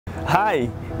Hi,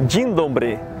 Dzień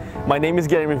dobry. My name is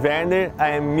Guilherme Werner.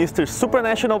 I am Mister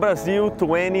Supranational Brazil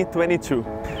 2022.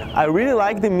 I really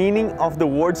like the meaning of the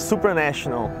word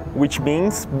supranational, which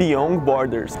means beyond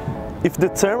borders. If the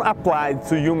term applied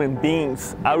to human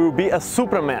beings, I will be a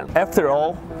Superman. After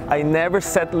all, I never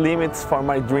set limits for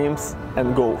my dreams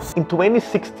and goals. In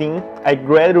 2016, I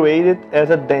graduated as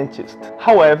a dentist.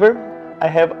 However, I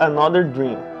have another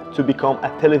dream, to become a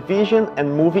television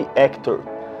and movie actor.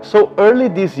 So early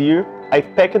this year, I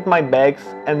packed my bags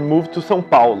and moved to São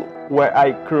Paulo, where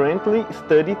I currently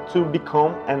study to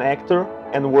become an actor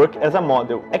and work as a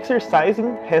model.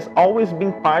 Exercising has always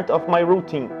been part of my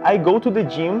routine. I go to the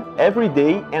gym every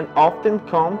day and often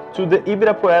come to the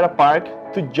Ibirapuera Park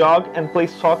to jog and play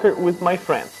soccer with my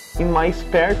friends. In my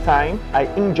spare time, I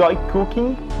enjoy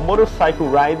cooking, motorcycle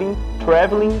riding,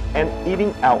 traveling and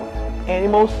eating out.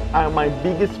 Animals are my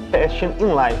biggest passion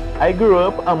in life. I grew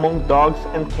up among dogs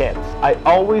and cats. I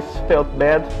always felt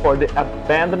bad for the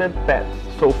abandoned pets.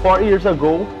 So 4 years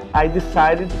ago, I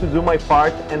decided to do my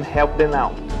part and help them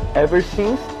out. Ever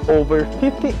since, over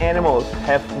 50 animals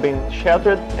have been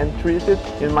sheltered and treated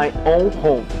in my own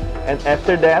home, and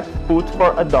after that, put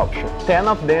for adoption. 10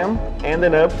 of them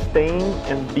ended up staying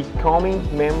and becoming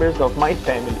members of my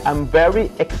family. I'm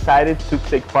very excited to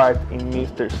take part in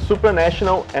Mister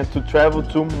Supranational and to travel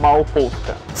to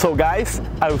Malopolska. So guys,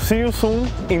 I will see you soon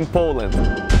in Poland.